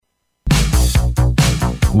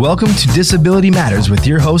Welcome to Disability Matters with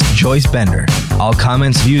your host, Joyce Bender. All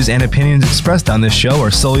comments, views, and opinions expressed on this show are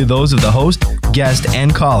solely those of the host, guest,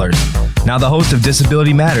 and callers. Now the host of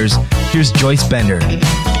Disability Matters, here's Joyce Bender.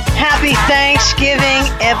 Happy Thanksgiving,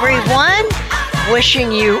 everyone.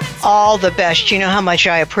 Wishing you all the best. You know how much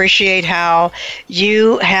I appreciate how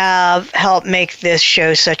you have helped make this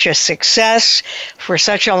show such a success for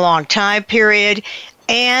such a long time period.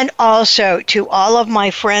 And also to all of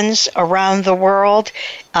my friends around the world,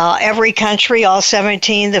 every country, all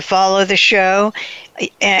 17 that follow the show.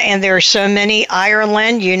 And there are so many.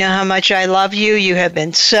 Ireland, you know how much I love you. You have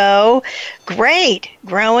been so great,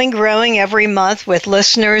 growing every month with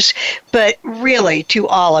listeners. But really, to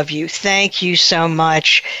all of you, thank you so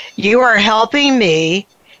much. You are helping me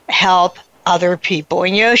help other people.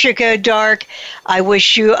 And Yoshiko Dark, I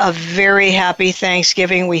wish you a very happy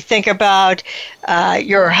Thanksgiving. We think about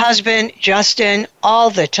your husband, Justin, all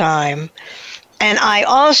the time. And I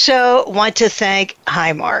also want to thank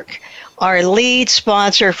Highmark, our lead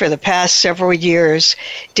sponsor for the past several years,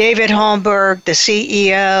 David Holmberg, the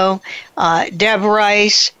CEO, Deb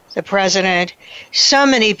Rice, the president, so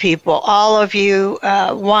many people, all of you,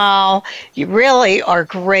 wow, you really are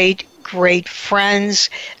great friends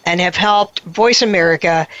and have helped Voice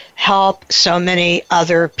America help so many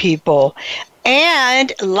other people.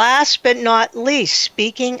 And last but not least,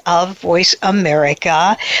 speaking of Voice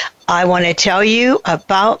America, I want to tell you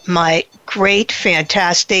about my great,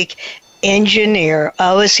 fantastic engineer.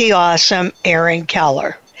 Oh, is he awesome? Aaron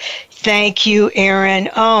Keller. Thank you, Aaron.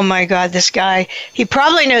 Oh, my God, this guy, he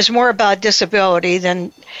probably knows more about disability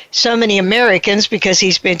than so many Americans because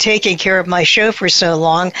he's been taking care of my show for so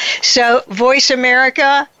long. So, Voice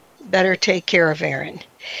America, better take care of Aaron.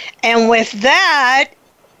 And with that,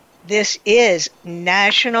 this is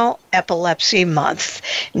National Epilepsy Month.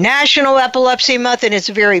 National Epilepsy Month, and it's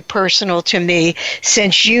very personal to me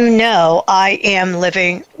since you know I am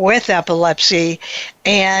living with epilepsy.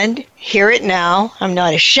 And hear it now, I'm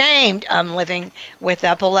not ashamed I'm living with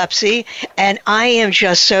epilepsy, and I am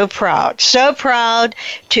just so proud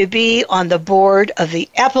to be on the board of the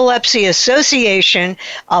Epilepsy Association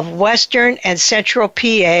of Western and Central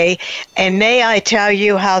PA, and may I tell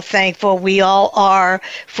you how thankful we all are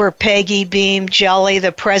for Peggy Beem Jelley,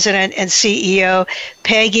 the president and CEO.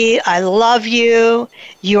 Peggy, I love you.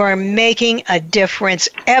 You are making a difference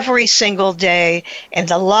every single day in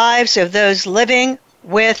the lives of those living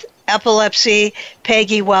with epilepsy.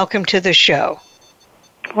 Peggy, welcome to the show.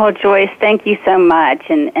 Well, Joyce, thank you so much,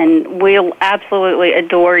 and we'll absolutely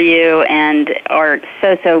adore you and are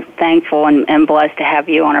so thankful and blessed to have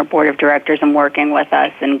you on our board of directors and working with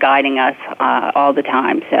us and guiding us all the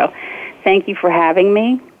time. So thank you for having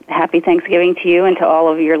me. Happy Thanksgiving to you and to all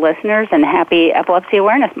of your listeners, and happy Epilepsy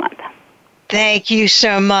Awareness Month. Thank you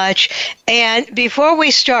so much. And before we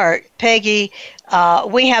start, Peggy,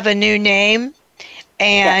 we have a new name.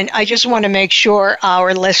 And I just want to make sure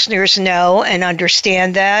our listeners know and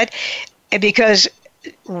understand that, because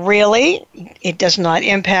really it does not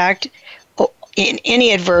impact in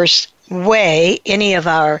any adverse way any of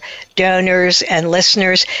our donors and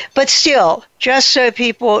listeners. But still, just so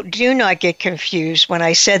people do not get confused, when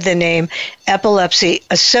I said the name Epilepsy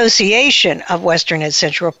Association of Western and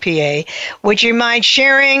Central PA, would you mind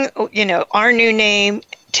sharing, our new name?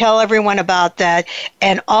 Tell everyone about that,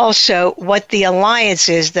 and also what the alliance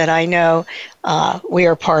is that I know we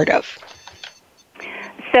are part of.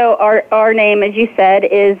 So our name, as you said,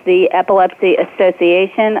 is the Epilepsy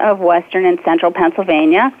Association of Western and Central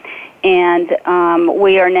Pennsylvania, and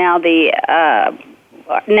we are now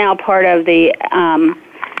part of the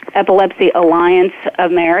Epilepsy Alliance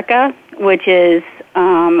America, which is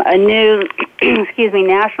a new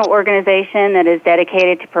national organization that is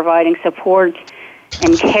dedicated to providing support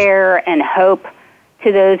and care and hope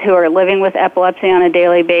to those who are living with epilepsy on a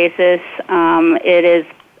daily basis. It is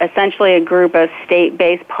essentially a group of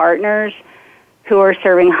state-based partners who are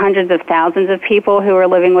serving hundreds of thousands of people who are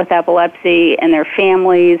living with epilepsy and their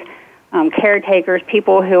families, caretakers,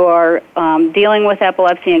 people who are dealing with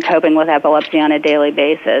epilepsy and coping with epilepsy on a daily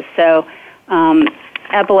basis. So the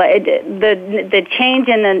change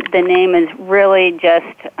in the name is really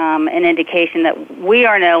just an indication that we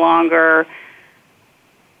are no longer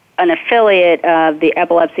an affiliate of the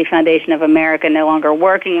Epilepsy Foundation of America, no longer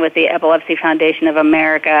working with the Epilepsy Foundation of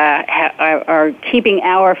America, are keeping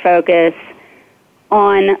our focus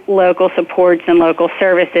on local supports and local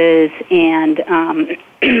services, and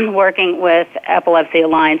working with Epilepsy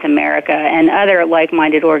Alliance America and other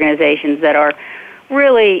like-minded organizations that are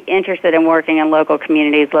really interested in working in local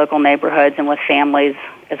communities, local neighborhoods, and with families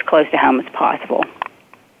as close to home as possible.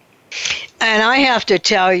 And I have to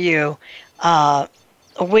tell you,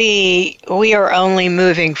 we are only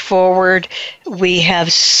moving forward. We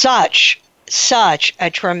have such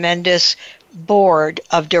a tremendous board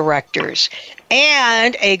of directors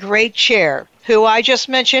and a great chair, who I just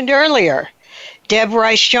mentioned earlier, Deb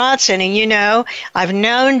Rice Johnson. And I've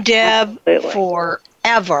known Deb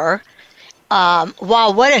forever.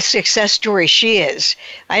 Wow, what a success story she is.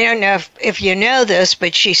 I don't know if you know this,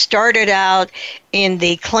 but she started out in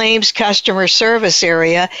the claims customer service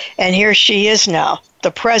area, and here she is now,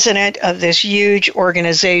 the president of this huge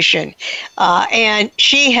organization. And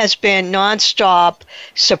she has been nonstop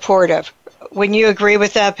supportive. Wouldn't you agree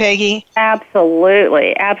with that, Peggy?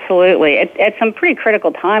 Absolutely, absolutely. At some pretty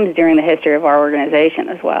critical times during the history of our organization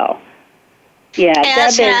as well. Yeah,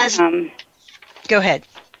 go ahead.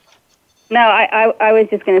 No, I was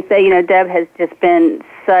just going to say, Deb has just been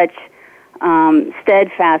such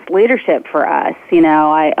steadfast leadership for us.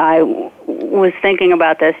 I was thinking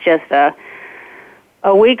about this just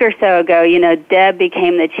a week or so ago. Deb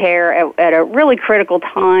became the chair at a really critical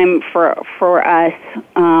time for us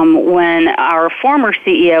when our former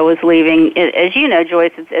CEO was leaving. As you know,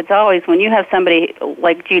 Joyce, it's always when you have somebody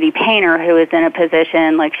like Judy Painter, who is in a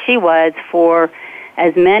position like she was for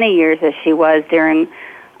as many years as she was during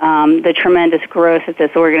the tremendous growth that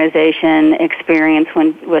this organization experienced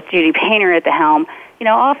with Judy Painter at the helm.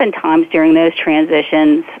 Oftentimes during those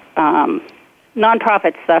transitions,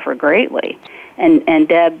 nonprofits suffer greatly. And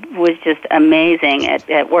Deb was just amazing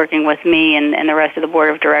at working with me and the rest of the board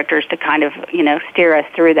of directors to kind of, steer us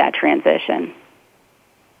through that transition.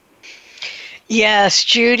 Yes,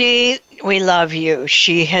 Judy, we love you.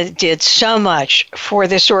 She did so much for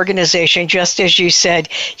this organization, just as you said.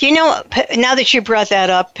 Now that you brought that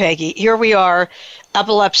up, Peggy, here we are,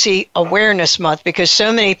 Epilepsy Awareness Month, because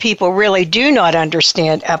so many people really do not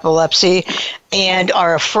understand epilepsy and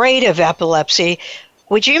are afraid of epilepsy.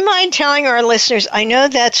 Would you mind telling our listeners, I know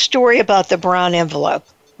that story about the brown envelope,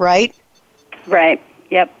 right? Right,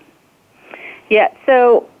 yep. Yeah,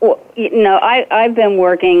 so, I've been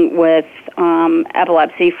working with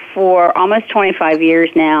epilepsy for almost 25 years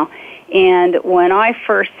now, and when I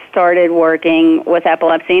first started working with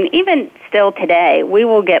epilepsy, and even still today, we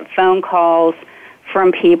will get phone calls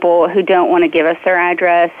from people who don't want to give us their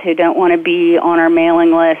address, who don't want to be on our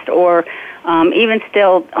mailing list, or even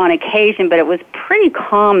still on occasion, but it was pretty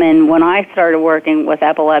common when I started working with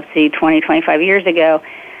epilepsy 25 years ago,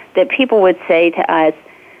 that people would say to us,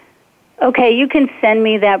 okay, you can send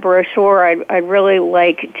me that brochure. I'd really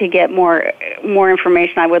like to get more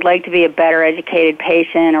information. I would like to be a better educated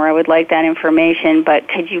patient, or I would like that information, but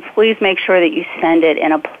could you please make sure that you send it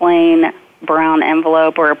in a plain brown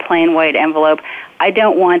envelope or a plain white envelope? I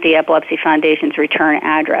don't want the Epilepsy Foundation's return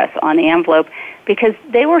address on the envelope, because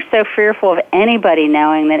they were so fearful of anybody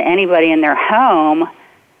knowing that anybody in their home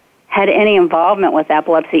had any involvement with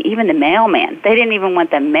epilepsy, even the mailman. They didn't even want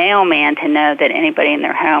the mailman to know that anybody in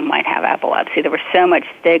their home might have epilepsy. There was so much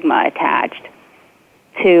stigma attached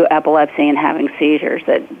to epilepsy and having seizures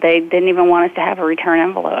that they didn't even want us to have a return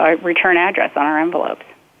address on our envelopes.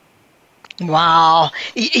 Wow.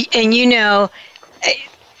 And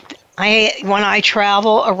when I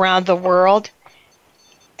travel around the world,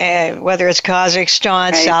 whether it's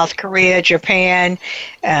Kazakhstan, right, South Korea, Japan,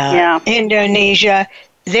 Indonesia,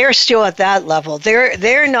 they're still at that level.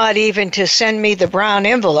 They're not even to send me the brown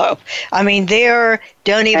envelope. I mean,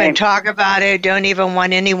 don't even talk about it, don't even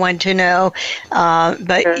want anyone to know.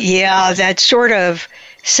 But sure, yeah, that sort of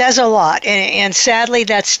says a lot. And sadly,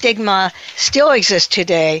 that stigma still exists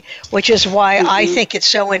today, which is why I think it's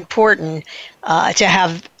so important to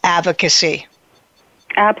have advocacy.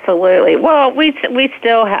 Absolutely. Well,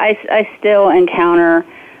 I still encounter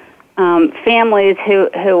families who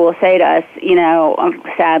will say to us,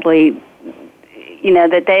 sadly,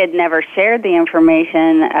 that they had never shared the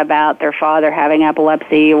information about their father having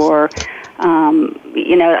epilepsy, or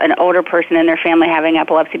an older person in their family having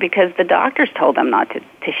epilepsy, because the doctors told them not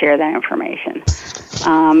to share that information.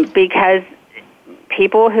 Because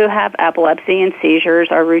people who have epilepsy and seizures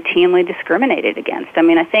are routinely discriminated against. I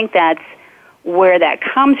mean, I think that's where that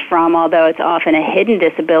comes from, although it's often a hidden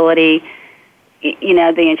disability.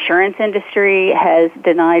 The insurance industry has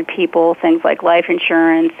denied people things like life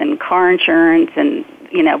insurance and car insurance, and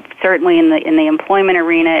certainly in the employment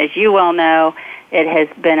arena, as you well know, it has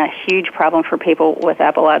been a huge problem for people with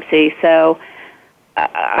epilepsy. So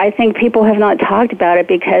I think people have not talked about it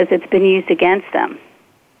because it's been used against them.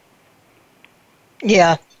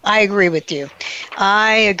 Yeah, I agree with you.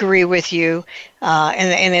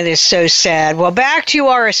 And it is so sad. Well, back to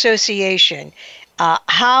our association.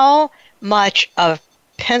 How much of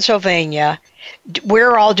Pennsylvania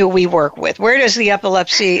where all do we work with? Where does the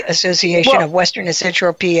Epilepsy Association of Western and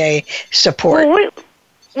Central PA support? Well,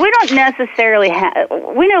 we don't necessarily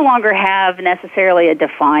we no longer have necessarily a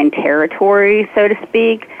defined territory, so to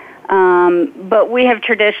speak, but we have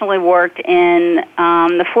traditionally worked in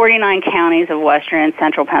the 49 counties of Western and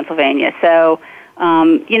Central Pennsylvania. So,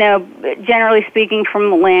 generally speaking,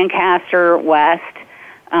 from Lancaster west,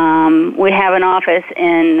 we have an office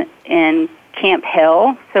in Camp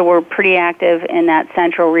Hill, so we're pretty active in that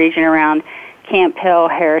central region around Camp Hill,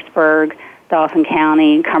 Harrisburg, Dauphin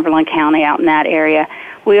County, Cumberland County, out in that area.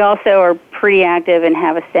 We also are pretty active and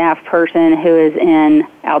have a staff person who is in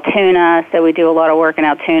Altoona, so we do a lot of work in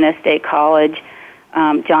Altoona State College,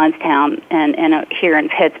 Johnstown, and here in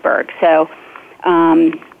Pittsburgh. So,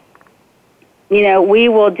 we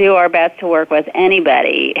will do our best to work with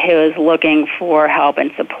anybody who is looking for help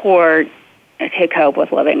and support to cope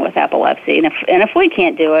with living with epilepsy. And if we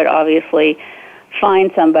can't do it, obviously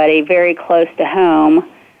find somebody very close to home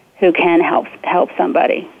who can help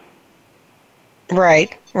somebody.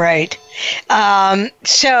 Right.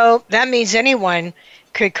 So that means anyone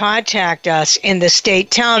could contact us in the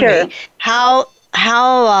state. Tell me how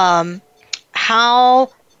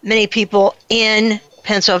many people in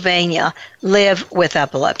Pennsylvania live with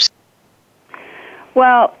epilepsy?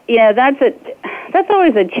 Well, that's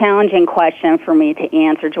always a challenging question for me to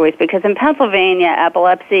answer, Joyce, because in Pennsylvania,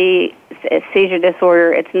 epilepsy, seizure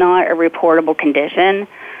disorder, it's not a reportable condition.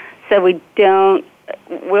 So we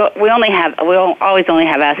always only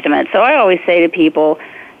have estimates. So I always say to people,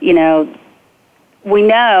 we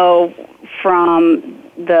know from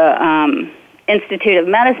the Institute of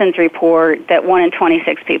Medicine's report that 1 in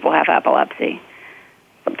 26 people have epilepsy.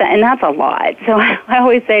 And that's a lot. So I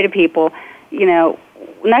always say to people,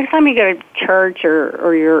 next time you go to church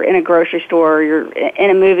or you're in a grocery store or you're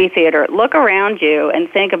in a movie theater, look around you and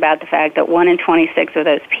think about the fact that 1 in 26 of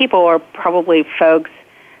those people are probably folks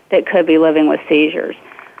that could be living with seizures.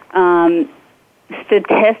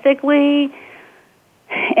 Statistically,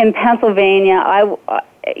 in Pennsylvania,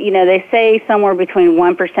 they say somewhere between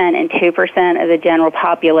 1% and 2% of the general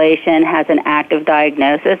population has an active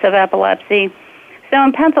diagnosis of epilepsy. So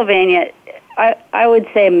in Pennsylvania, I would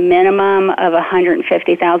say a minimum of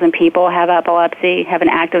 150,000 people have epilepsy, have an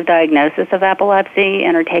active diagnosis of epilepsy,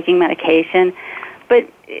 and are taking medication. But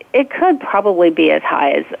it could probably be as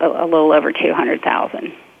high as a little over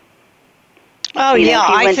 200,000. Oh,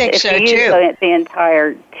 I think so, too. If the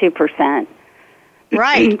entire 2%.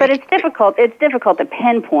 Right. But it's difficult. It's difficult to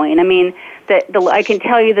pinpoint. I mean, I can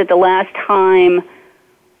tell you that the last time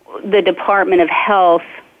the Department of Health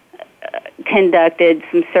conducted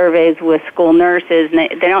some surveys with school nurses, and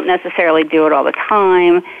they don't necessarily do it all the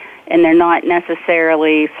time, and they're not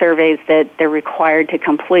necessarily surveys that they're required to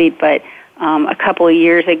complete, but a couple of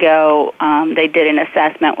years ago, they did an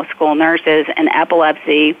assessment with school nurses, and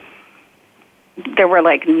epilepsy, there were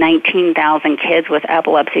like 19,000 kids with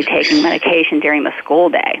epilepsy taking medication during the school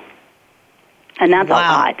day. And that's a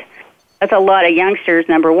lot. That's a lot of youngsters,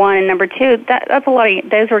 number one. And number two, that's a lot of,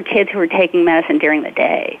 those were kids who were taking medicine during the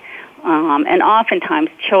day. And oftentimes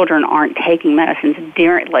children aren't taking medicines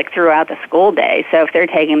throughout the school day. So if they're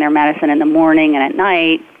taking their medicine in the morning and at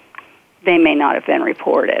night, they may not have been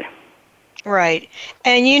reported. Right.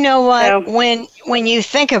 And you know what? So, when you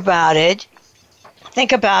think about it,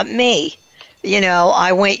 think about me.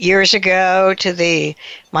 I went years ago to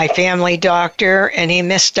my family doctor, and he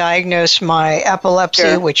misdiagnosed my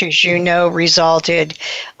epilepsy, which, as you know, resulted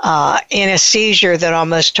in a seizure that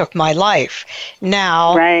almost took my life.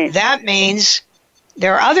 Now, that means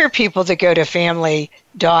there are other people that go to family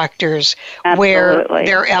doctors where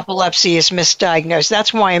their epilepsy is misdiagnosed.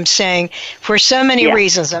 That's why I'm saying, for so many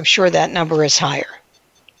reasons, I'm sure that number is higher.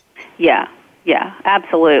 Yeah,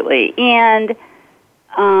 absolutely. And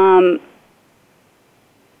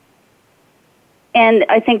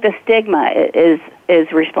I think the stigma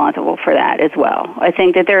is responsible for that as well. I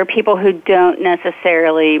think that there are people who don't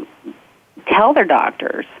necessarily tell their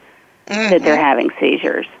doctors that they're having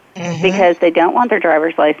seizures because they don't want their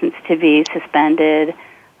driver's license to be suspended.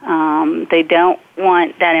 They don't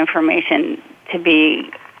want that information to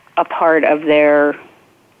be a part of their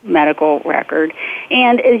medical record.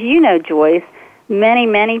 And as you know, Joyce,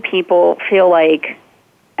 many people feel like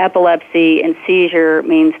epilepsy and seizure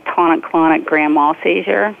means tonic-clonic grand mal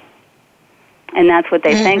seizure, and that's what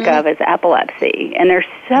they think of as epilepsy. And there's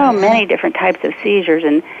so many different types of seizures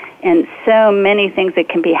and so many things that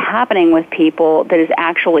can be happening with people that is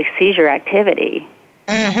actually seizure activity.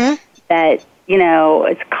 That,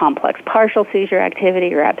 it's complex partial seizure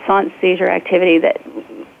activity or absence seizure activity that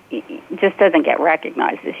just doesn't get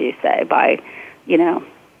recognized, as you say, by,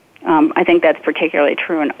 I think that's particularly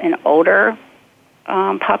true in older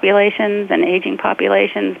populations and aging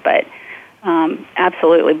populations, but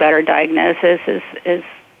absolutely better diagnosis is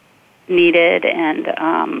needed,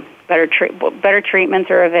 and better treatments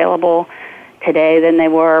are available today than they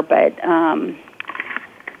were, but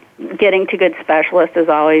getting to good specialists is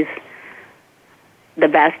always the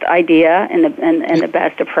best idea and the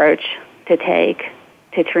best approach to take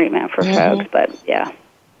to treatment for folks. But yeah,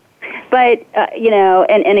 but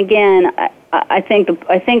and again, I think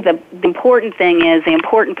the important thing is, the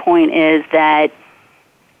important point is that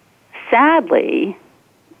sadly,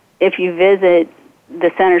 if you visit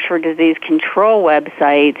the Centers for Disease Control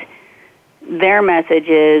website, their message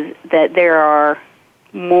is that there are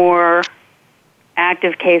more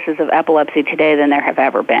active cases of epilepsy today than there have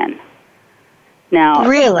ever been. Now,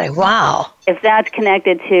 really? Wow. If that's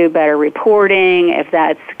connected to better reporting, if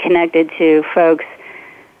that's connected to folks,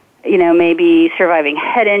 maybe surviving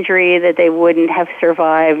head injury that they wouldn't have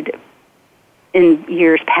survived in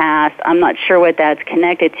years past, I'm not sure what that's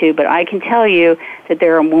connected to, but I can tell you that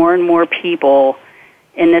there are more and more people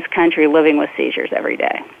in this country living with seizures every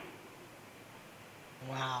day.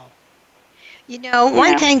 Wow.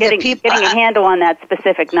 One thing that people... Getting a handle on that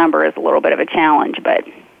specific number is a little bit of a challenge, but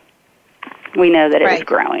we know that it is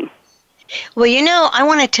growing. Well, I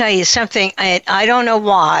want to tell you something. I don't know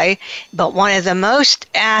why, but one of the most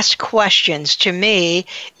asked questions to me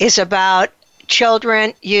is about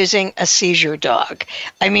children using a seizure dog.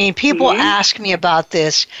 I mean, people ask me about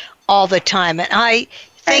this all the time, and I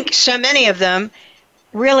think so many of them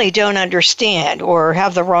really don't understand or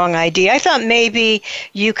have the wrong idea. I thought maybe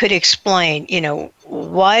you could explain,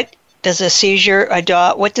 what does a seizure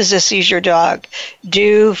dog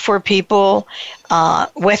do for people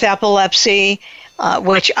with epilepsy,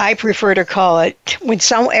 which I prefer to call it,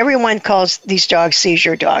 everyone calls these dogs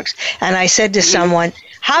seizure dogs. And I said to someone,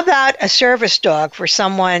 how about a service dog for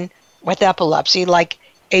someone with epilepsy, like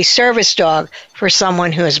a service dog for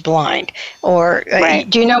someone who is blind? Or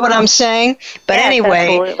do you know what I'm saying? But yes,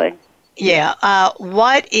 anyway, absolutely. Yeah.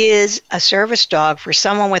 What is a service dog for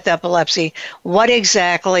someone with epilepsy? What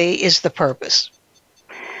exactly is the purpose?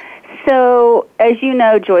 So, as you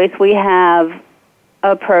know, Joyce, we have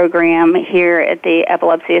a program here at the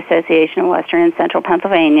Epilepsy Association of Western and Central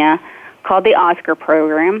Pennsylvania called the OSCAR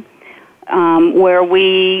program, where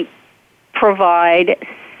we provide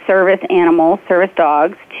service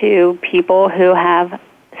dogs to people who have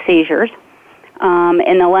seizures.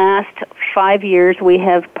 In the last 5 years, we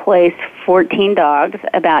have placed 14 dogs.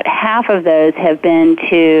 About half of those have been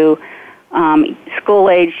to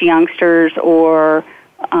school-aged youngsters or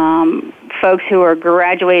folks who are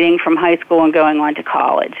graduating from high school and going on to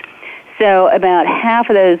college. So about half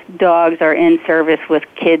of those dogs are in service with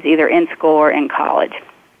kids either in school or in college.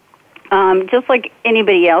 Just like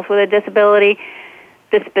anybody else with a disability,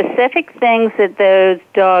 the specific things that those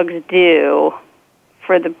dogs do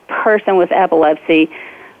for the person with epilepsy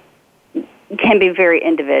can be very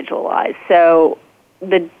individualized. So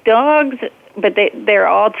the dogs, but they're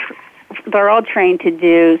all trained to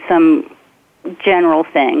do some general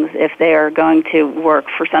things if they are going to work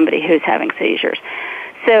for somebody who's having seizures.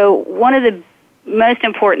 So one of the most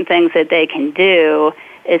important things that they can do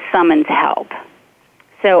is summons help.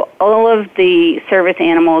 So all of the service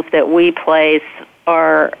animals that we place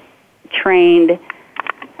are trained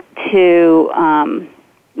to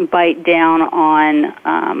bite down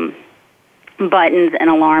on buttons and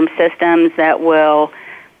alarm systems that will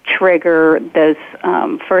trigger those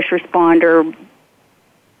first responder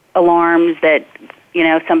alarms that,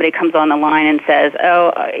 somebody comes on the line and says,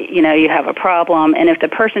 you have a problem. And if the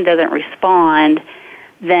person doesn't respond,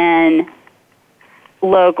 then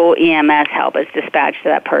local EMS help is dispatched to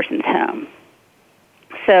that person's home.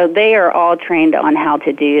 So they are all trained on how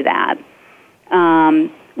to do that.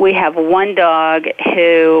 We have one dog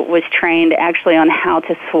who was trained actually on how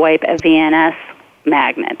to swipe a VNS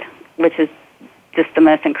magnet, which is just the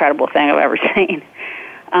most incredible thing I've ever seen.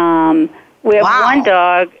 We have one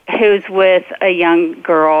dog who's with a young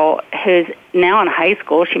girl who's now in high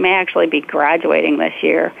school. She may actually be graduating this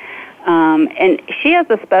year. And she has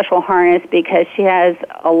a special harness because she has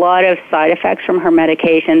a lot of side effects from her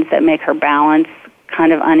medications that make her balance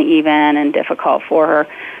kind of uneven and difficult for her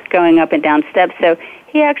going up and down steps. So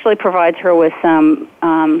he actually provides her with some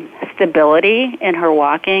stability in her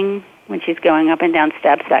walking when she's going up and down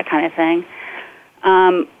steps, that kind of thing.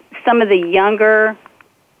 Some of the younger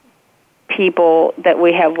people that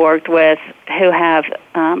we have worked with who have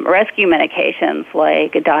rescue medications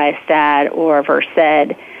like a Diastat or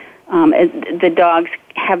Versed, the dogs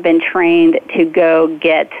have been trained to go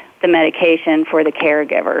get the medication for the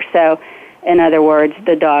caregiver. So In other words,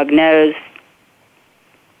 the dog knows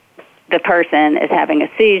the person is having a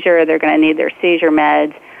seizure, they're going to need their seizure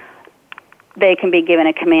meds. They can be given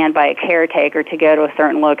a command by a caretaker to go to a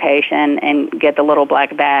certain location and get the little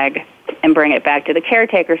black bag and bring it back to the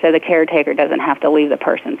caretaker, so the caretaker doesn't have to leave the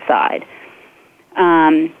person's side.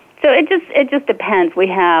 So it just depends. We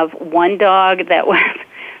have one dog that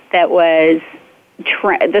was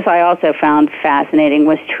this I also found fascinating,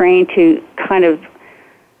 was trained to kind of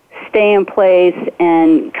stay in place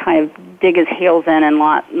and kind of dig his heels in and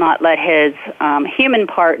not let his human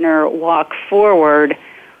partner walk forward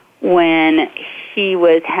when he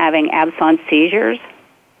was having absence seizures.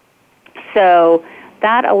 So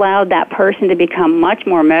that allowed that person to become much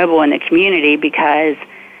more mobile in the community, because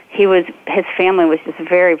his family was just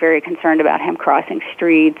very, very concerned about him crossing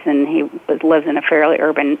streets, and he lives in a fairly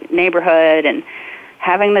urban neighborhood, and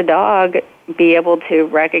having the dog be able to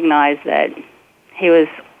recognize that he was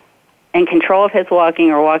in control of his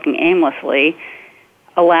walking or walking aimlessly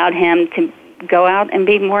allowed him to go out and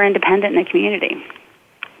be more independent in the community.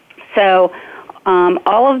 So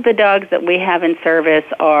all of the dogs that we have in service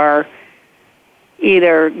are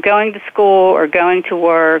either going to school or going to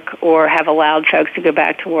work or have allowed folks to go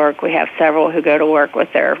back to work. We have several who go to work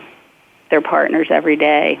with their partners every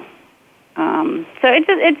day. So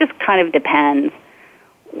it just kind of depends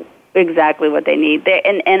exactly what they need.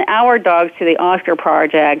 And our dogs to the Oscar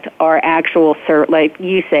Project are actual, like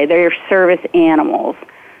you say, they're service animals.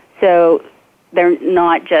 So they're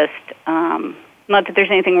not just, not that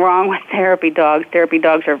there's anything wrong with therapy dogs. Therapy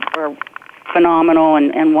dogs are phenomenal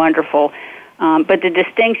and wonderful. But the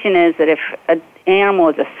distinction is that if an animal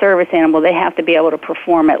is a service animal, they have to be able to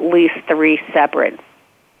perform at least 3 separate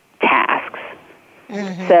tasks.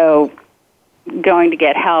 Mm-hmm. So going to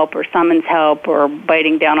get help or summons help or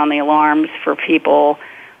biting down on the alarms for people,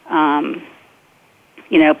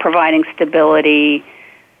 providing stability,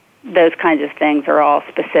 those kinds of things are all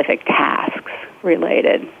specific tasks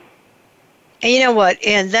related. And you know what?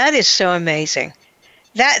 And that is so amazing.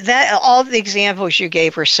 That all the examples you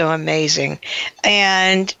gave were so amazing.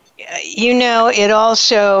 And, it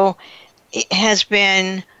also has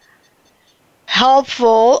been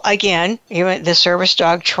helpful, again, even the service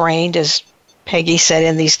dog trained, as Peggy said,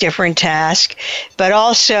 in these different tasks, but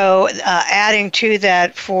also adding to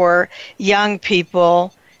that for young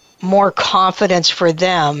people, more confidence for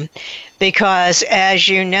them, because as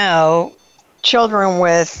you know, children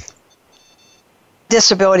with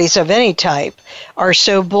disabilities of any type are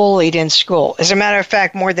so bullied in school. As a matter of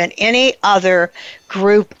fact, more than any other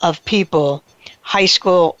group of people, high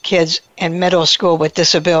school kids and middle school with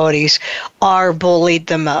disabilities are bullied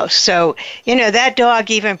the most. So, that dog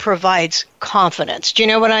even provides confidence. Do you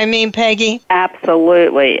know what I mean, Peggy?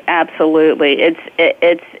 Absolutely, absolutely.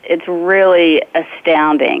 It's really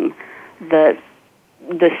astounding, the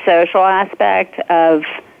social aspect of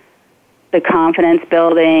the confidence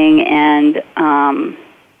building and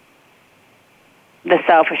the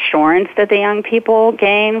self-assurance that the young people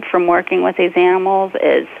gain from working with these animals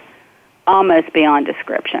is almost beyond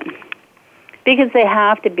description, because they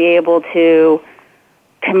have to be able to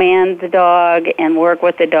command the dog and work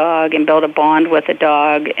with the dog and build a bond with the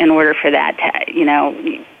dog in order for that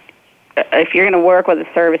to, if you're going to work with a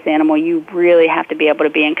service animal, you really have to be able to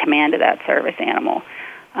be in command of that service animal.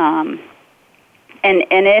 And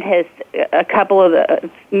it has a couple of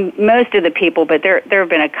most of the people, but there have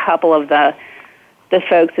been a couple of the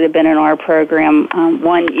folks that have been in our program.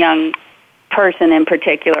 One young person in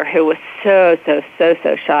particular who was so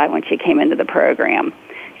shy when she came into the program.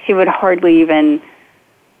 She would hardly even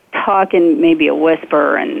talk in maybe a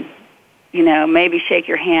whisper and, maybe shake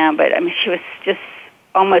your hand, but she was just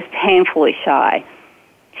almost painfully shy.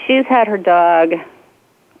 She's had her dog,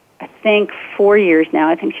 I think, 4 years now.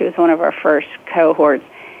 I think she was one of our first cohorts.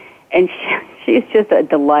 And she's just a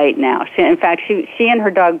delight now. In fact, she and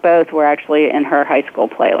her dog both were actually in her high school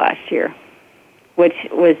play last year, which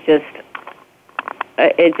was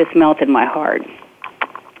it just melted my heart.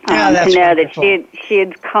 To know wonderful. That she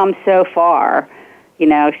had come so far. She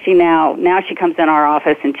now she comes in our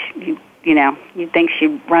office and you think she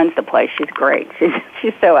runs the place. She's great.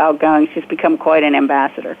 She's so outgoing. She's become quite an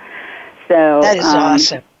ambassador. So that is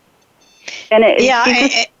awesome. And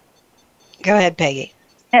go ahead, Peggy.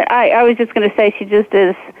 I was just going to say she just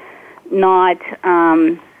is not.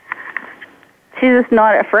 She's just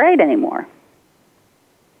not afraid anymore.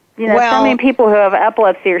 So many people who have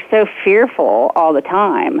epilepsy are so fearful all the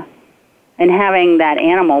time, and having that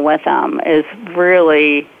animal with them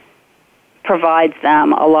really provides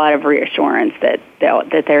them a lot of reassurance that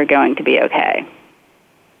they're going to be okay.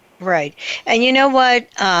 Right. And you know what?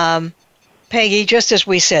 Peggy, just as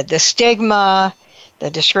we said, the stigma,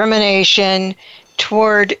 the discrimination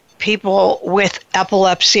toward people with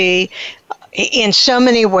epilepsy in so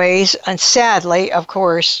many ways, and sadly, of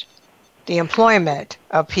course, the employment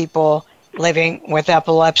of people living with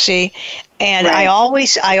epilepsy. And Right. I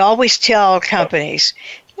always tell companies,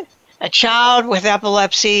 a child with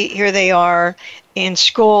epilepsy, here they are in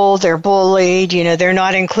school, they're bullied, they're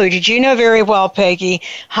not included. You know very well, Peggy,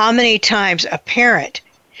 how many times a parent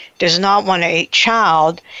does not want a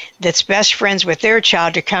child that's best friends with their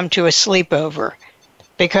child to come to a sleepover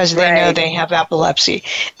because they know they have epilepsy.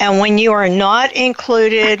 And when you are not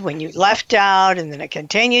included, when you left out, and then it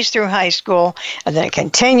continues through high school, and then it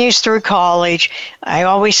continues through college, I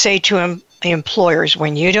always say to employers,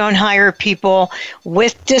 when you don't hire people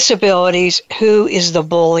with disabilities, who is the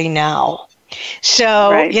bully now?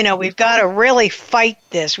 So, we've got to really fight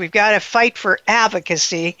this. We've got to fight for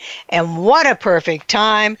advocacy. And what a perfect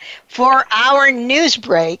time for our news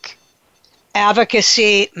break.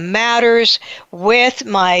 Advocacy Matters with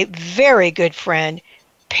my very good friend,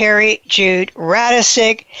 Perry Jude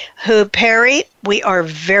Radisik, who, Perry, we are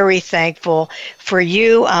very thankful for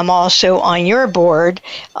you. I'm also on your board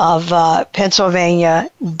of Pennsylvania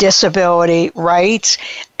Disability Rights,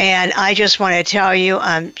 and I just want to tell you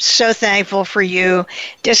I'm so thankful for you.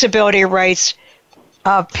 Disability Rights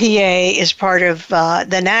PA is part of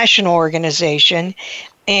the national organization,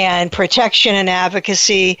 and protection and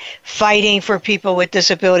advocacy, fighting for people with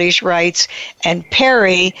disabilities rights. And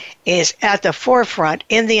Perry is at the forefront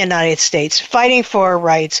in the United States, fighting for our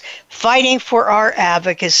rights, fighting for our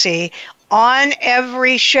advocacy on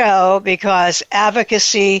every show because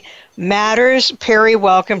advocacy matters. Perry,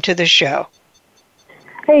 welcome to the show.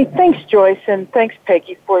 Hey, thanks, Joyce, and thanks,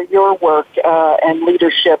 Peggy, for your work and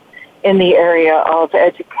leadership in the area of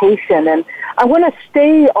education. And I want to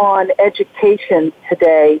stay on education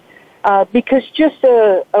today because just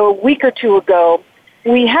a week or two ago,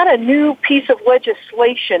 we had a new piece of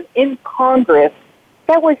legislation in Congress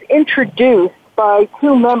that was introduced by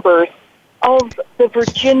two members of the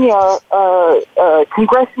Virginia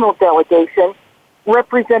congressional delegation,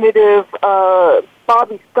 Representative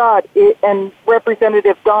Bobby Scott and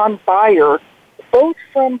Representative Don Beyer, both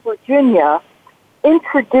from Virginia,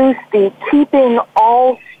 introduced the Keeping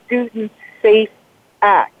All Students Safe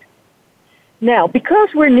Act. Now,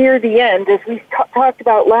 because we're near the end, as we talked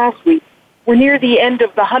about last week, we're near the end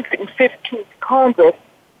of the 115th Congress,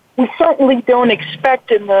 we certainly don't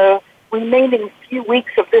expect in the remaining few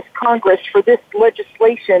weeks of this Congress for this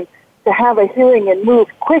legislation to have a hearing and move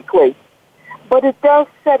quickly. But it does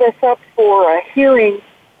set us up for a hearing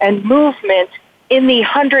and movement in the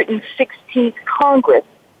 116th Congress.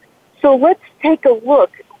 So let's take a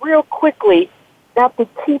look real quickly at the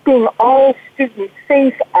Keeping All Students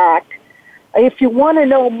Safe Act. If you want to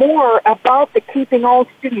know more about the Keeping All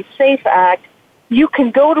Students Safe Act, you can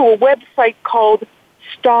go to a website called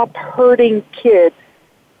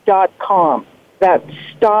StopHurtingKids.com. That's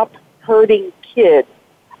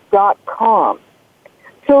StopHurtingKids.com.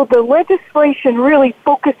 So the legislation really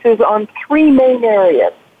focuses on three main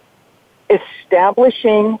areas: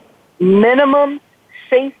 establishing minimum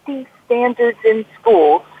safety standards in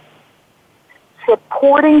schools,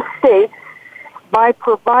 supporting states by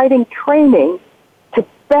providing training to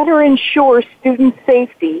better ensure student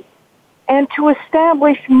safety, and to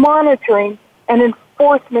establish monitoring and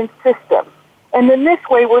enforcement systems. And in this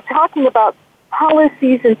way, we're talking about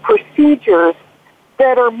policies and procedures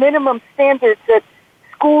that are minimum standards that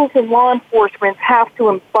schools and law enforcement have to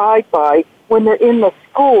abide by when they're in the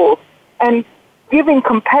schools, and giving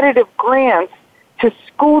competitive grants to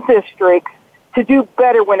school districts to do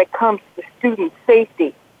better when it comes to student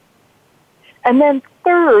safety. And then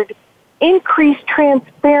third, increased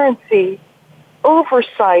transparency,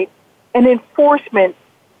 oversight, and enforcement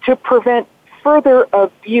to prevent further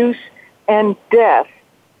abuse and death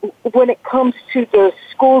when it comes to the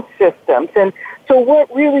school systems. And so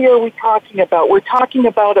what really are we talking about? We're talking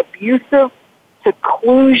about abusive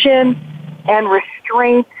seclusion and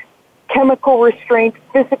restraint, chemical restraint,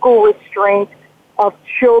 physical restraint of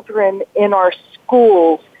children in our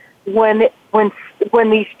schools when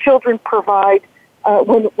these children provide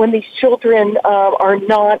when these children are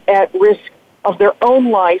not at risk of their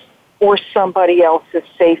own life or somebody else's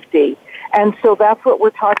safety. And so that's what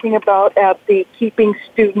we're talking about at the Keeping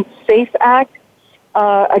Students Safe Act.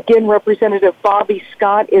 Again, Representative Bobby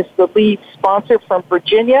Scott is the lead sponsor from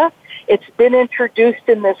Virginia. It's been introduced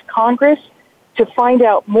in this Congress. To find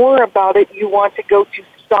out more about it, you want to go to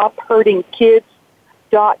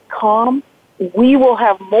StopHurtingKids.com. We will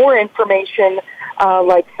have more information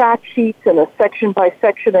like fact sheets and a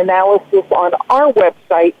section-by-section analysis on our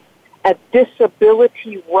website at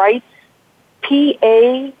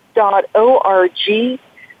disabilityrightspa.org.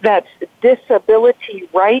 That's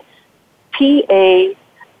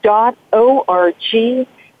disabilityrightspa.org.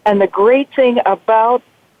 And the great thing about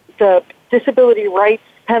the Disability Rights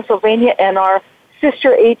Pennsylvania and our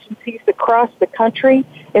sister agencies across the country,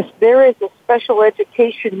 if there is a special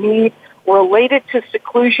education need related to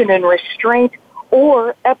seclusion and restraint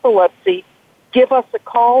or epilepsy, give us a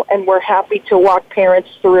call, and we're happy to walk parents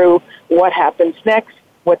through what happens next,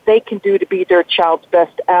 what they can do to be their child's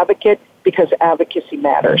best advocate, because advocacy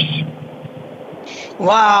matters.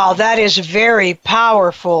 Wow, that is very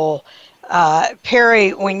powerful.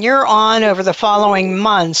 Perry, when you're on over the following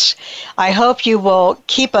months, I hope you will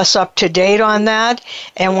keep us up to date on that.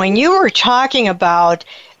 And when you were talking about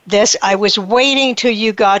this, I was waiting till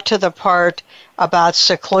you got to the part about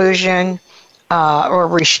seclusion or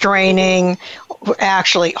restraining,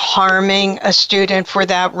 actually harming a student for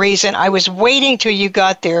that reason. I was waiting till you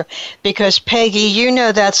got there because, Peggy, you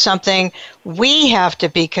know that's something we have to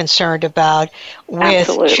be concerned about with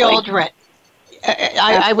Absolutely. children.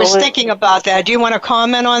 I was thinking about that. Do you want to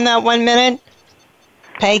comment on that 1 minute,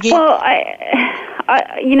 Peggy? Well,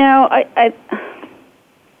 I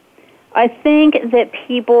think that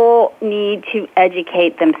people need to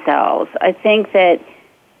educate themselves. I think that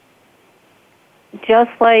just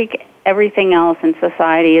like everything else in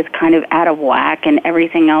society is kind of out of whack and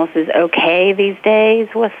everything else is okay these days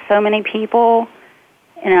with so many people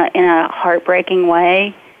in a heartbreaking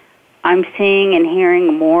way, I'm seeing and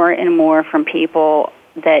hearing more and more from people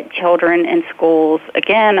that children in schools,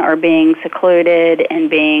 again, are being secluded and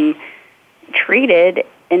being treated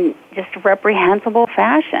in just reprehensible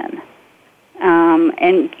fashion.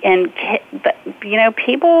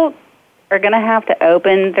 People are going to have to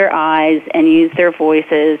open their eyes and use their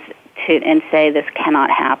voices and say this cannot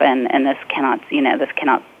happen and this cannot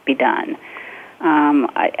be done.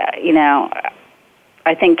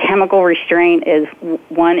 I think chemical restraint is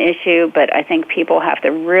one issue, but I think people have to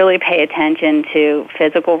really pay attention to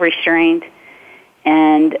physical restraint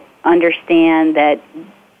and understand that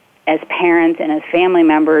as parents and as family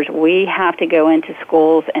members, we have to go into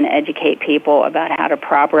schools and educate people about how to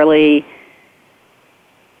properly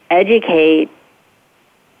educate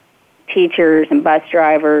teachers and bus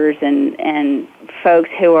drivers and folks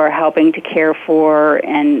who are helping to care for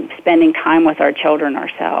and spending time with our children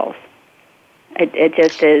ourselves. It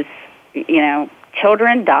just is,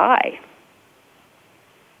 children die.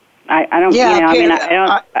 I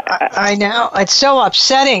know. It's so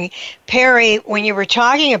upsetting. Perry, when you were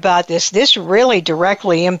talking about this really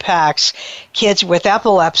directly impacts kids with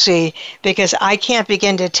epilepsy, because I can't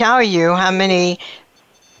begin to tell you how many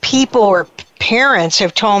people or parents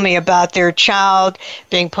have told me about their child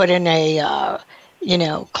being put in a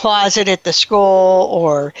closet at the school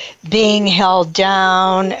or being held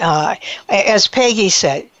down, as Peggy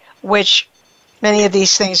said, which many of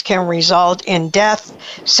these things can result in death.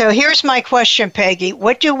 So here's my question, Peggy.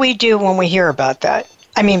 What do we do when we hear about that?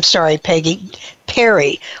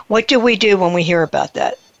 Perry, what do we do when we hear about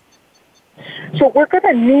that? So we're going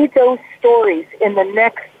to need those stories in the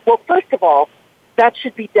next, first of all, that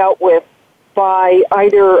should be dealt with by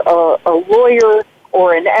either a lawyer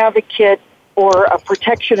or an advocate or a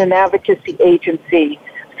protection and advocacy agency,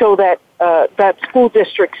 so that that school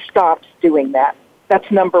district stops doing that.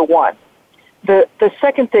 That's number one. The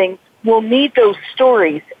second thing, we'll need those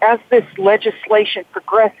stories as this legislation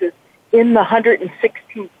progresses in the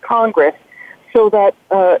 116th Congress, so that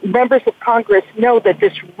members of Congress know that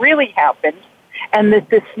this really happened and that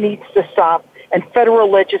this needs to stop, and federal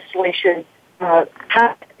legislation has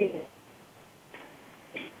to be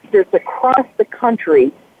across the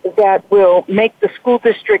country that will make the school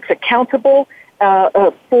districts accountable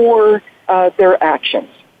for their actions.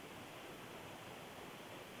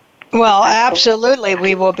 Well, absolutely.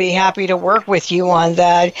 We will be happy to work with you on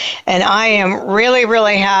that. And I am really,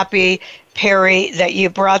 really happy, Perry, that you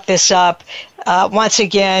brought this up. Once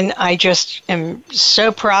again, I just am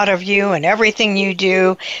so proud of you and everything you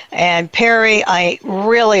do. And Perry, I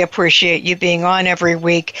really appreciate you being on every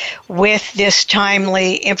week with this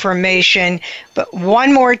timely information. But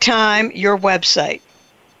one more time, your website.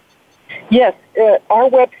 Yes, our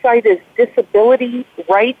website is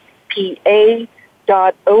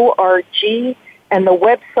disabilityrightspa.org, and the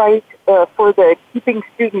website for the Keeping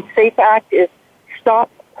Students Safe Act is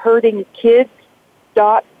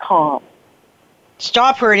StopHurtingKids.com.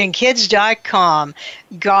 StopHurtingKids.com.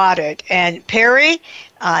 Got it. And Perry,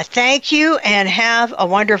 thank you and have a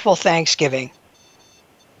wonderful Thanksgiving.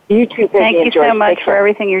 You too, Peggy. Thank you so much for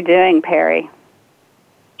everything you're doing, Perry.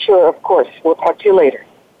 Sure, of course. We'll talk to you later.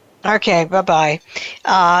 Okay, bye-bye.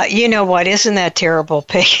 You know what? Isn't that terrible,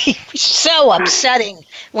 Peggy? So upsetting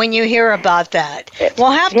when you hear about that.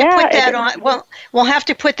 We'll have to put that on. Well, we'll have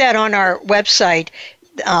to put that on our website.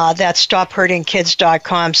 That's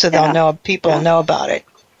stophurtingkids.com, so they'll know. People know about it.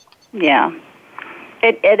 Yeah.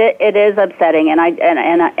 It is upsetting, and I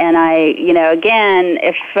again,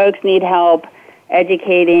 if folks need help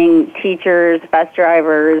educating teachers, bus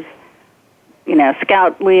drivers,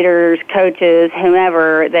 scout leaders, coaches,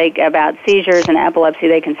 whomever, about seizures and epilepsy,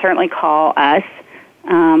 they can certainly call us.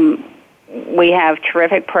 We have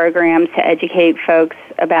terrific programs to educate folks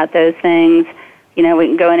about those things. We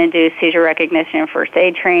can go in and do seizure recognition and first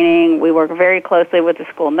aid training. We work very closely with the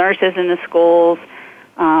school nurses in the schools.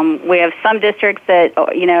 We have some districts that,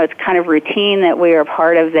 it's kind of routine that we are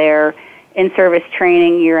part of their in-service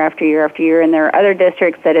training year after year after year, and there are other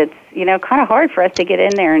districts that it's, kind of hard for us to get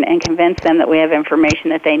in there and convince them that we have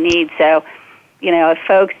information that they need. So, if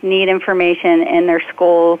folks need information in their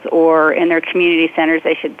schools or in their community centers,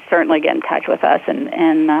 they should certainly get in touch with us,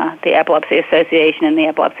 and the Epilepsy Association and the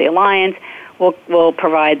Epilepsy Alliance will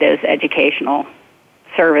provide those educational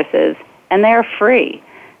services, and they're free.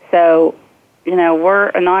 So, we're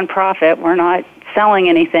a nonprofit. We're not selling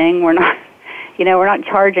anything. We're not, we're not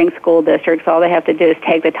charging school districts. All they have to do is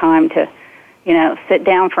take the time to, sit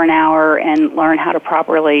down for an hour and learn how to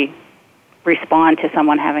properly respond to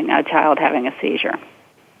a child having a seizure.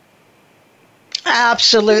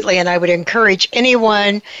 Absolutely, and I would encourage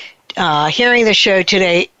anyone hearing the show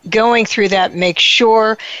today, going through that, make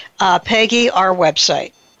sure, Peggy, our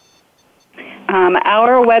website.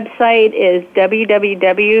 Our website is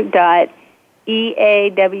www.eawcp.org.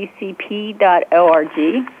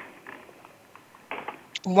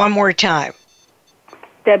 One more time.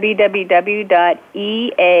 www.eawcp.org.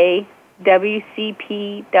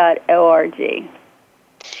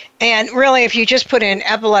 And really, if you just put in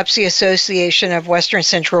Epilepsy Association of Western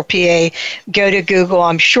Central PA, go to Google,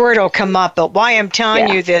 I'm sure it'll come up. But why I'm telling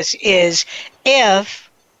you this is if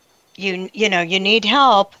you need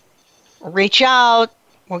help, reach out.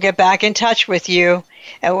 We'll get back in touch with you.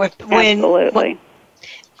 Absolutely.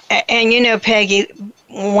 And Peggy,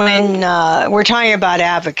 when we're talking about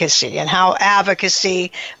advocacy and how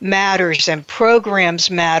advocacy matters and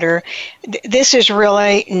programs matter, this is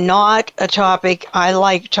really not a topic I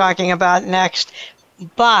like talking about next,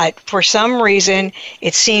 but for some reason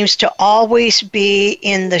it seems to always be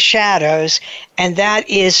in the shadows, and that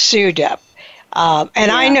is SUDEP.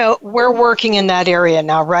 I know we're working in that area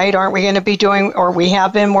now, right? Aren't we going to be doing, or we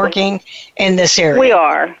have been working in this area? We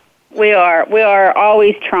are. We are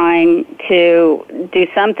always trying to do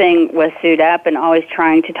something with SUDEP and always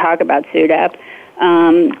trying to talk about SUDEP.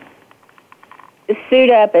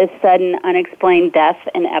 SUDEP is sudden unexplained death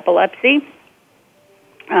in epilepsy.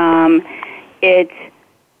 It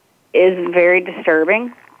is very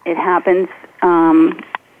disturbing. It happens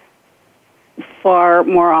far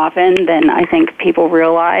more often than I think people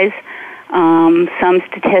realize. Some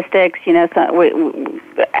statistics,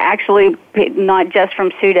 actually not just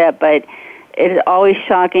from SUDEP, but it is always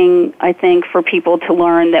shocking, I think, for people to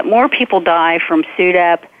learn that more people die from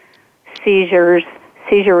SUDEP, seizures,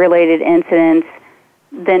 seizure-related incidents,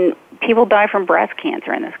 than people die from breast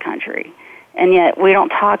cancer in this country. And yet we don't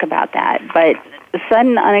talk about that. But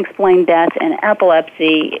sudden unexplained death in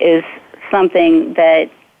epilepsy is something that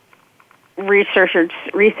researchers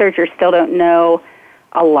still don't know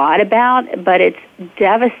a lot about, but it's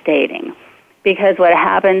devastating because what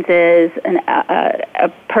happens is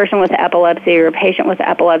a person with epilepsy or a patient with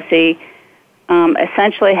epilepsy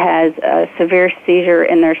essentially has a severe seizure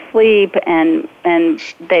in their sleep, and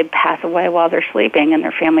they pass away while they're sleeping, and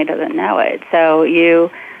their family doesn't know it. So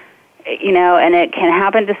and it can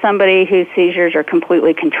happen to somebody whose seizures are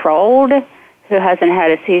completely controlled, who hasn't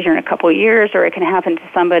had a seizure in a couple of years, or it can happen to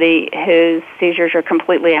somebody whose seizures are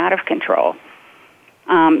completely out of control.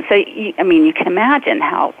 You can imagine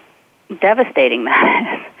how devastating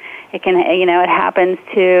that is. It can, it happens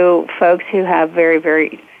to folks who have very,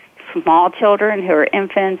 very small children, who are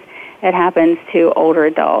infants. It happens to older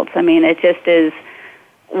adults. It just is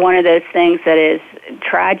one of those things that is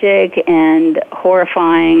tragic and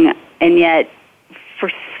horrifying, and yet for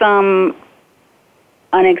some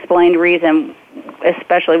unexplained reason,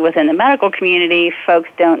 especially within the medical community, folks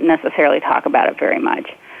don't necessarily talk about it very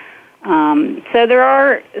much. So there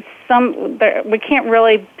are we can't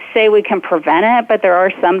really say we can prevent it, but there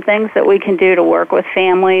are some things that we can do to work with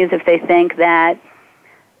families if they think that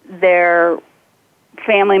their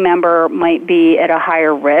family member might be at a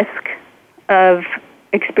higher risk of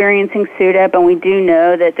experiencing SUDEP, and we do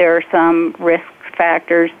know that there are some risk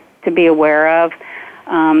factors to be aware of.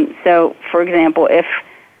 So, for example, if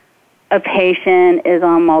a patient is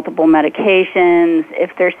on multiple medications,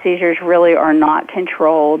 if their seizures really are not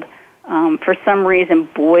controlled. For some reason,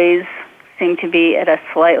 boys seem to be at a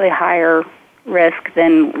slightly higher risk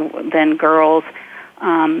than girls.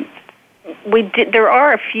 There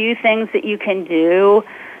are a few things that you can do.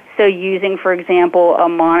 So using, for example, a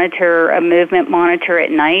movement monitor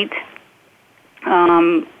at night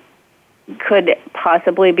could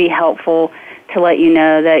possibly be helpful to let you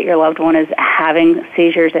know that your loved one is having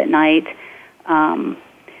seizures at night.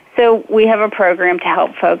 So we have a program to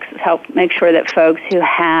help make sure that folks who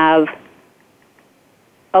have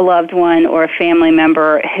a loved one or a family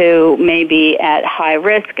member who may be at high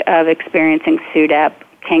risk of experiencing SUDEP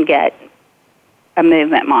can get a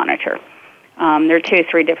movement monitor. There are 2 or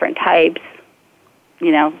 3 different types.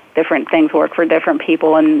 Different things work for different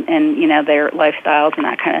people and their lifestyles and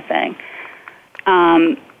that kind of thing.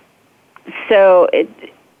 So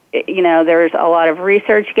there's a lot of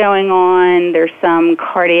research going on. There's some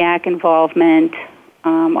cardiac involvement,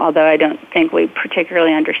 although I don't think we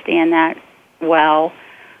particularly understand that well,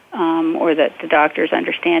 or that the doctors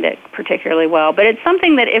understand it particularly well. But it's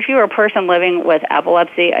something that if you're a person living with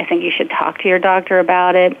epilepsy, I think you should talk to your doctor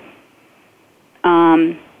about it.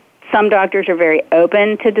 Some doctors are very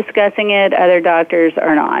open to discussing it. Other doctors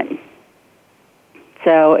are not.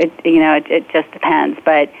 So it just depends.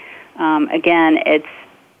 But again,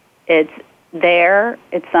 it's there.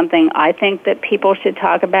 It's something I think that people should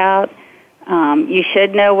talk about. You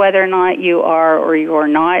should know whether or not you are or you're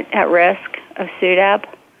not at risk of SUDEP,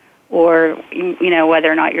 or whether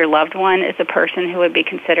or not your loved one is a person who would be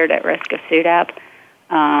considered at risk of SUDEP.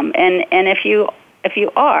 And if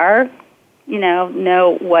you are,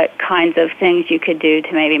 know what kinds of things you could do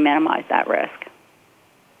to maybe minimize that risk.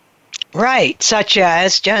 Right, such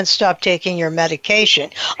as don't stop taking your medication.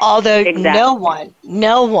 Although exactly.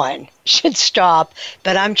 no one should stop,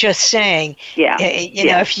 but I'm just saying,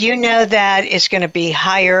 if you know that it's going to be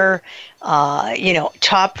higher,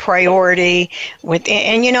 top priority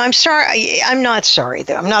and I'm sorry, I'm not sorry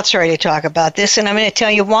though. I'm not sorry to talk about this, and I'm going to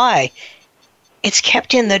tell you why. It's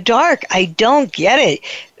kept in the dark. I don't get it.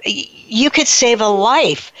 You could save a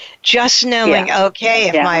life just knowing,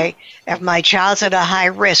 if my child's at a high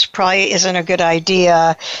risk, probably isn't a good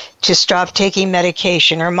idea to stop taking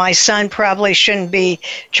medication, or my son probably shouldn't be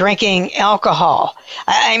drinking alcohol.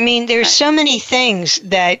 I mean, there's so many things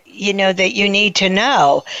that that you need to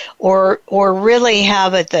know, or really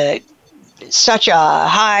have such a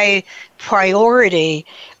high priority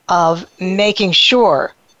of making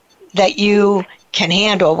sure that you can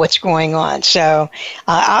handle what's going on. So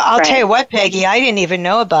I'll tell you what, Peggy, I didn't even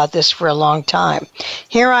know about this for a long time.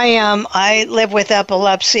 Here I am. I live with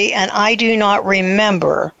epilepsy, and I do not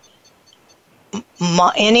remember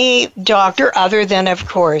any doctor other than, of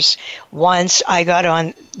course, once I got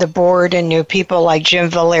on the board and knew people like Jim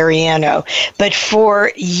Valeriano. But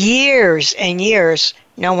for years and years,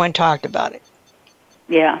 no one talked about it.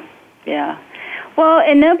 Yeah. Well,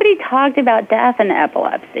 and nobody talked about death in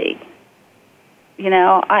epilepsy.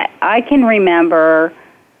 I can remember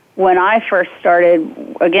when I first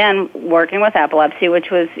started, again, working with epilepsy,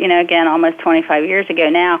 which was, again, almost 25 years ago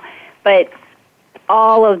now, but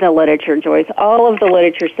all of the literature, Joyce, all of the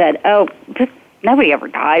literature said, nobody ever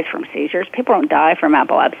dies from seizures. People don't die from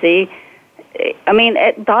epilepsy. I mean,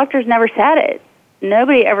 doctors never said it.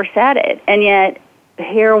 Nobody ever said it. And yet,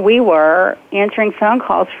 here we were answering phone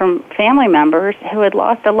calls from family members who had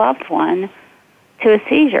lost a loved one to a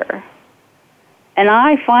seizure. And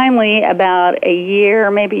I finally, about a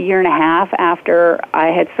year, maybe a year and a half after I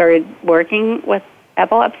had started working with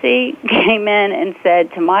epilepsy, came in and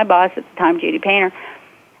said to my boss at the time, Judy Painter,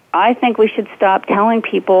 I think we should stop telling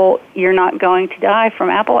people you're not going to die from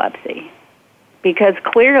epilepsy, because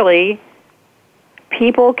clearly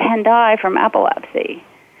people can die from epilepsy.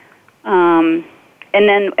 And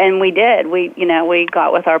we did. We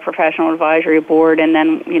got with our professional advisory board, and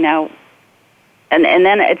then And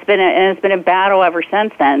then it's been a battle ever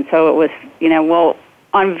since then. So it was,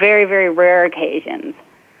 on very, very rare occasions,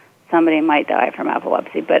 somebody might die from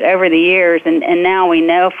epilepsy. But over the years, and now we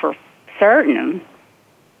know for certain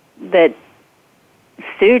that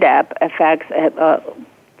SUDEP affects a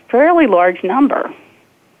fairly large number.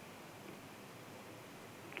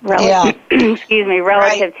 Relative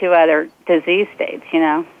to other disease states,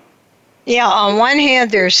 Yeah, on one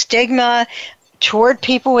hand, there's stigma toward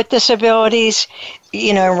people with disabilities,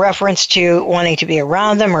 in reference to wanting to be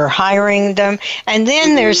around them or hiring them. And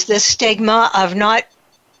then there's the stigma of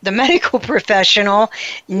the medical professional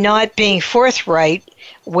not being forthright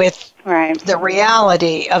with the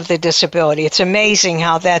reality of the disability. It's amazing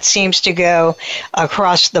how that seems to go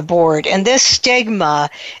across the board. And this stigma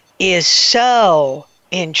is so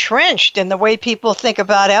entrenched in the way people think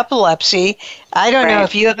about epilepsy. I don't know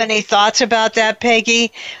if you have any thoughts about that,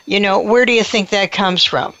 Peggy. Where do you think that comes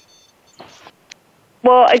from?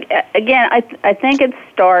 Well, again, I think it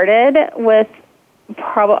started with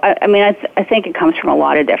I think it comes from a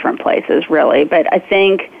lot of different places, really, but I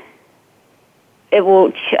think it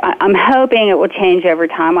will, I'm hoping it will change over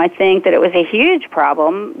time. I think that it was a huge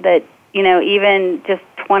problem that, even just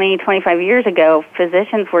 20, 25 years ago,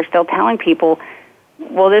 physicians were still telling people,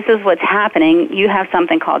 well, this is what's happening. You have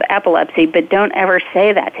something called epilepsy, but don't ever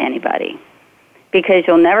say that to anybody because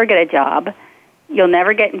you'll never get a job. You'll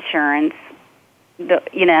never get insurance.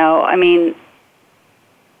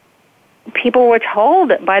 People were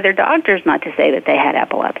told by their doctors not to say that they had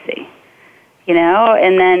epilepsy,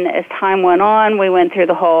 and then as time went on, we went through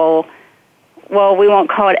the whole, well, we won't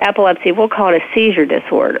call it epilepsy, we'll call it a seizure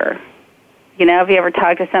disorder. Have you ever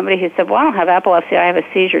talked to somebody who said, well, I don't have epilepsy, I have a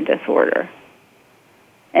seizure disorder?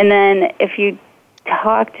 And then if you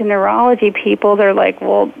talk to neurology people, they're like,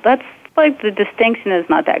 well, that's like the distinction is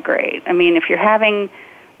not that great. I mean, if you're having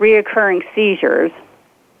reoccurring seizures,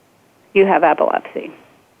 you have epilepsy.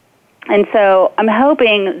 And so I'm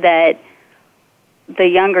hoping that the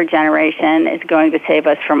younger generation is going to save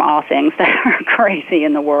us from all things that are crazy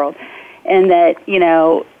in the world, and that,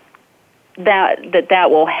 that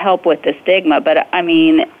will help with the stigma. But I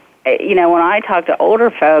mean, when I talk to older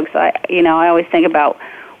folks, I always think about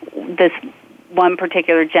this one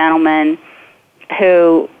particular gentleman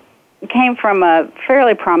who came from a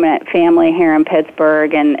fairly prominent family here in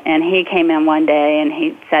Pittsburgh, and he came in one day and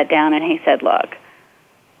he sat down and he said, look,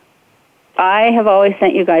 I have always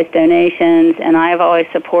sent you guys donations and I have always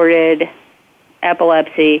supported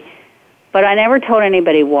epilepsy, but I never told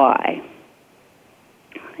anybody why.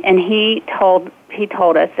 And he told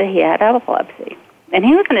us that he had epilepsy. And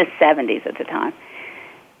he was in his 70s at the time.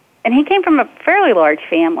 And he came from a fairly large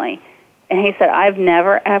family. And he said, I've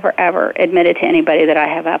never, ever, ever admitted to anybody that I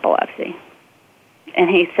have epilepsy. And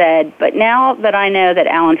he said, but now that I know that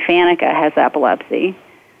Alan Faneca has epilepsy,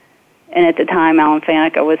 and at the time Alan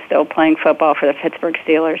Faneca was still playing football for the Pittsburgh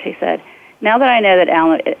Steelers, he said, now that I know that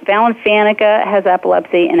Alan Faneca has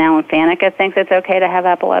epilepsy and Alan Faneca thinks it's okay to have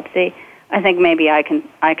epilepsy, I think maybe I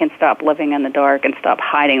can stop living in the dark and stop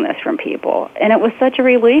hiding this from people. And it was such a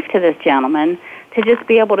relief to this gentleman to just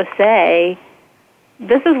be able to say,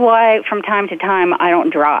 this is why from time to time I don't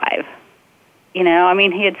drive. He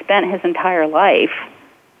had spent his entire life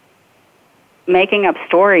making up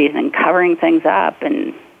stories and covering things up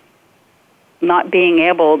and not being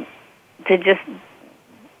able to just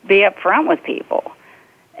be upfront with people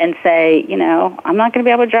and say, I'm not going to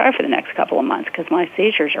be able to drive for the next couple of months because my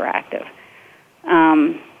seizures are active.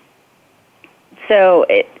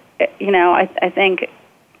 I think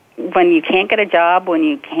when you can't get a job, when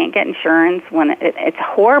you can't get insurance, when it's a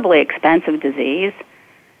horribly expensive disease,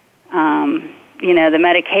 the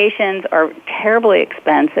medications are terribly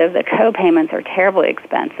expensive, the co-payments are terribly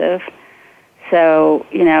expensive. So,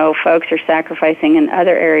 folks are sacrificing in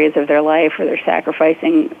other areas of their life, or they're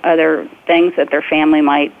sacrificing other things that their family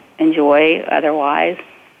might enjoy otherwise.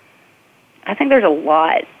 I think there's a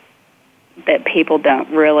lot that people don't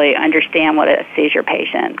really understand what a seizure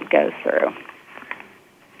patient goes through,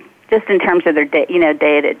 just in terms of their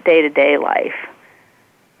day-to-day life.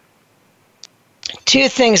 Two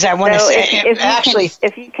things I want to say.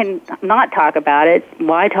 If you can not talk about it,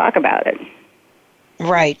 why talk about it?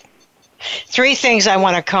 Right. Three things I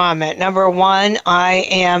want to comment. Number one, I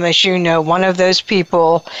am, as you know, one of those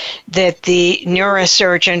people that the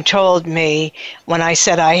neurosurgeon told me when I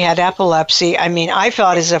said I had epilepsy. I mean, I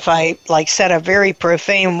felt as if I said a very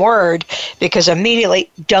profane word, because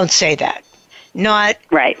immediately, don't say that. Not,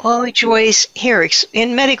 right. Oh, Joyce, here,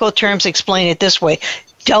 in medical terms, explain it this way.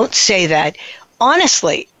 Don't say that.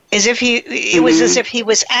 Honestly, it was as if he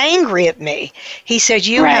was angry at me. He said,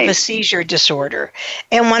 you have a seizure disorder.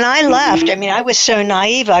 And when I left, I was so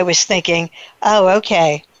naive, I was thinking, oh,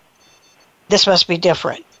 okay, this must be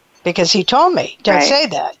different. Because he told me, don't say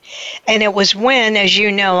that. And it was when, as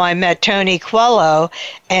you know, I met Tony Quello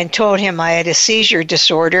and told him I had a seizure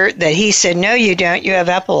disorder that he said, no, you don't, you have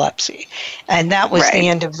epilepsy. And that was the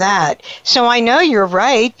end of that. So I know you're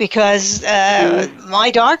right, because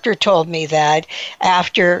my doctor told me that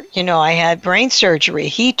after, I had brain surgery.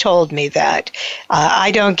 He told me that.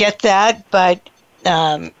 I don't get that, but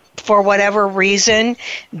for whatever reason,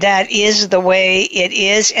 that is the way it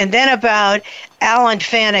is. And then about Alan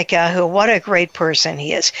Faneca, who, what a great person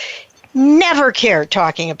he is, never cared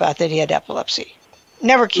talking about that he had epilepsy.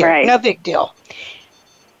 Never cared. No big deal.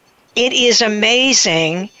 it is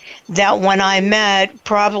amazing that when I met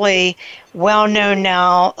probably well-known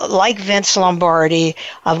now, like Vince Lombardi,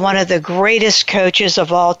 of one of the greatest coaches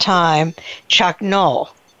of all time, Chuck Noll.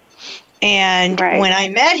 And when I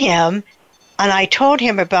met him and I told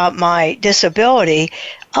him about my disability,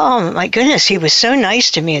 oh my goodness, he was so nice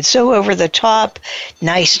to me and so over the top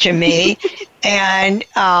nice to me. And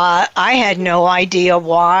I had no idea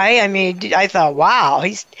why. I mean, I thought, wow.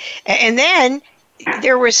 And then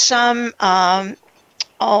there was some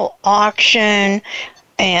auction,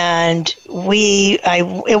 and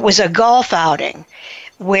it was a golf outing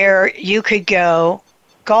where you could go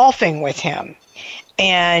golfing with him.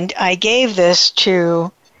 And I gave this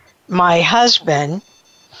to my husband,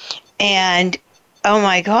 and oh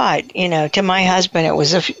my God, to my husband, it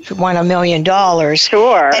was won $1 million.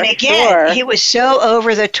 Sure. And again, he was so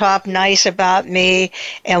over the top nice about me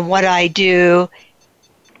and what I do.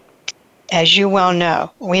 As you well know,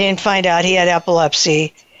 we didn't find out he had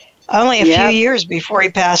epilepsy only a few years before he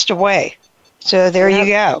passed away. So there you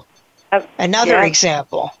go. Another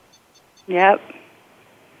example. Yep.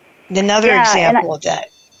 Another example of that.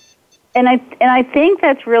 And I think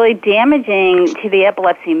that's really damaging to the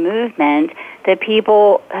epilepsy movement, that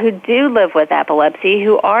people who do live with epilepsy,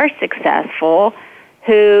 who are successful,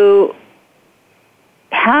 who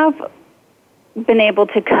have been able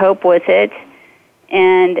to cope with it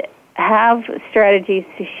and have strategies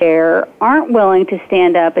to share, aren't willing to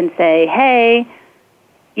stand up and say, hey,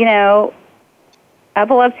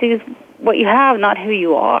 epilepsy is what you have, not who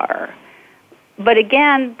you are. But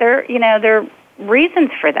again, there are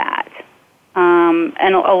reasons for that.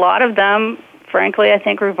 And a lot of them, frankly, I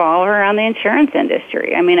think revolve around the insurance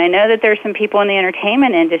industry. I mean, I know that there's some people in the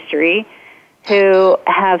entertainment industry who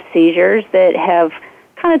have seizures that have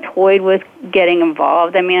kind of toyed with getting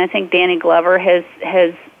involved. I mean, I think Danny Glover has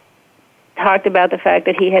talked about the fact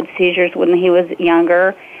that he had seizures when he was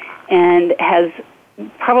younger, and has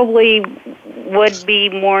probably would be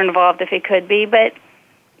more involved if he could be, but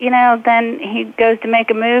then he goes to make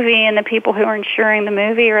a movie, and the people who are insuring the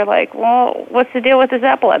movie are like, well, what's the deal with his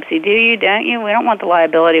epilepsy? Do you, don't you? We don't want the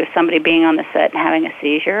liability of somebody being on the set and having a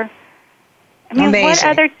seizure. I mean, Amazing. What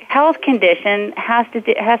other health condition has to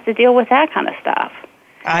deal with that kind of stuff?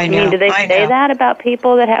 I know. I mean, do they say that about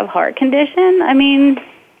people that have heart condition? I mean...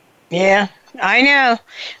 Yeah, I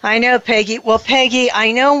know, Peggy. Well, Peggy,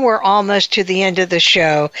 I know we're almost to the end of the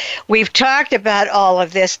show. We've talked about all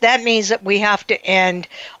of this. That means that we have to end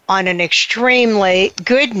on an extremely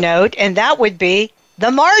good note, and that would be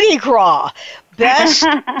the Mardi Gras. Best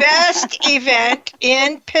event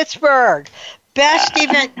in Pittsburgh. Best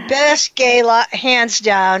event, best gala, hands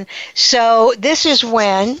down. So this is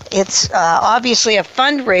when it's obviously a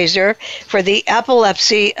fundraiser for the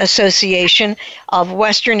Epilepsy Association of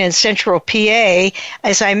Western and Central PA.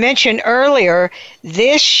 As I mentioned earlier,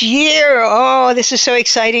 this year, this is so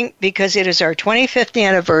exciting because it is our 25th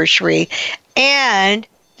anniversary, and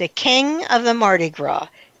the king of the Mardi Gras,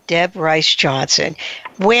 Deb Rice Johnson.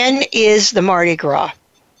 When is the Mardi Gras?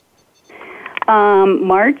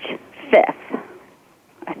 March 5th.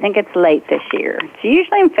 I think it's late this year. It's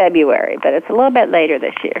usually in February, but it's a little bit later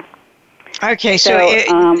this year. Okay, so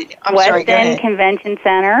West End Convention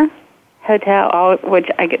Center Hotel, which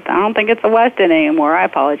I don't think it's the West End anymore. I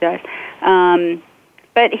apologize.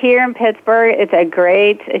 But here in Pittsburgh, it's a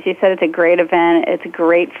great, as you said, it's a great event. It's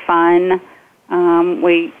great fun.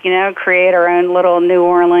 We, create our own little New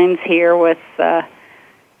Orleans here with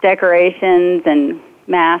decorations and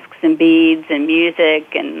masks and beads and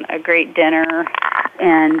music and a great dinner.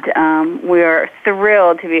 And we are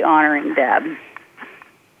thrilled to be honoring Deb.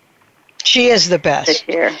 She is the best. This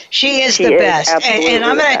year. She is the best. And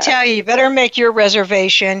I'm going to tell you, you better make your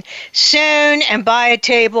reservation soon and buy a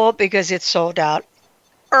table because it's sold out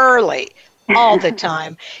early all the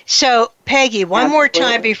time. So, Peggy, one more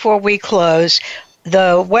time before we close,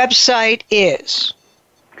 the website is?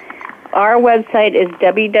 Our website is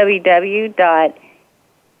www.eawcp.org.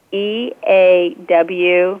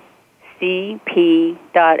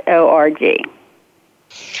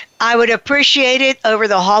 I would appreciate it over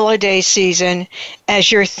the holiday season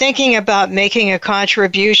as you're thinking about making a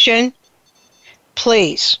contribution.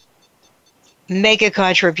 Please make a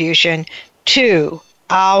contribution to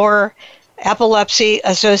our Epilepsy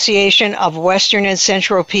Association of Western and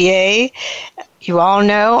Central PA. You all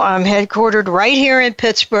know I'm headquartered right here in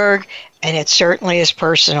Pittsburgh, and it certainly is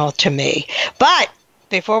personal to me. But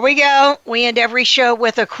before we go, we end every show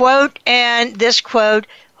with a quote, and this quote,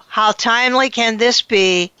 how timely can this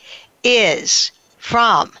be, is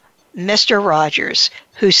from Mr. Rogers,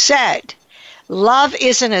 who said, "Love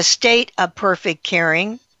isn't a state of perfect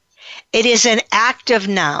caring. It is an active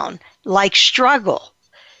noun, like struggle.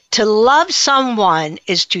 To love someone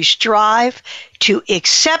is to strive to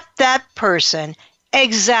accept that person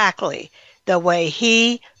exactly the way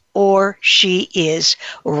he or she is,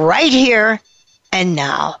 right here and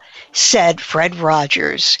now, said Fred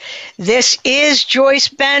Rogers. This is Joyce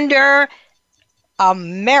Bender,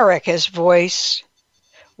 America's Voice,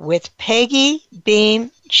 with Peggy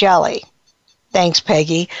Beem Jelley. Thanks,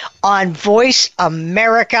 Peggy, on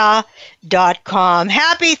voiceamerica.com.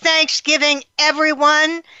 Happy Thanksgiving,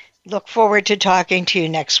 everyone. Look forward to talking to you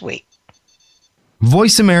next week.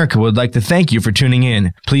 Voice America would like to thank you for tuning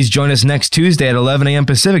in. Please join us next Tuesday at 11 a.m.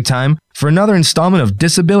 Pacific Time for another installment of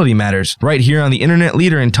Disability Matters, right here on the internet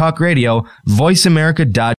leader in talk radio, voiceamerica.com.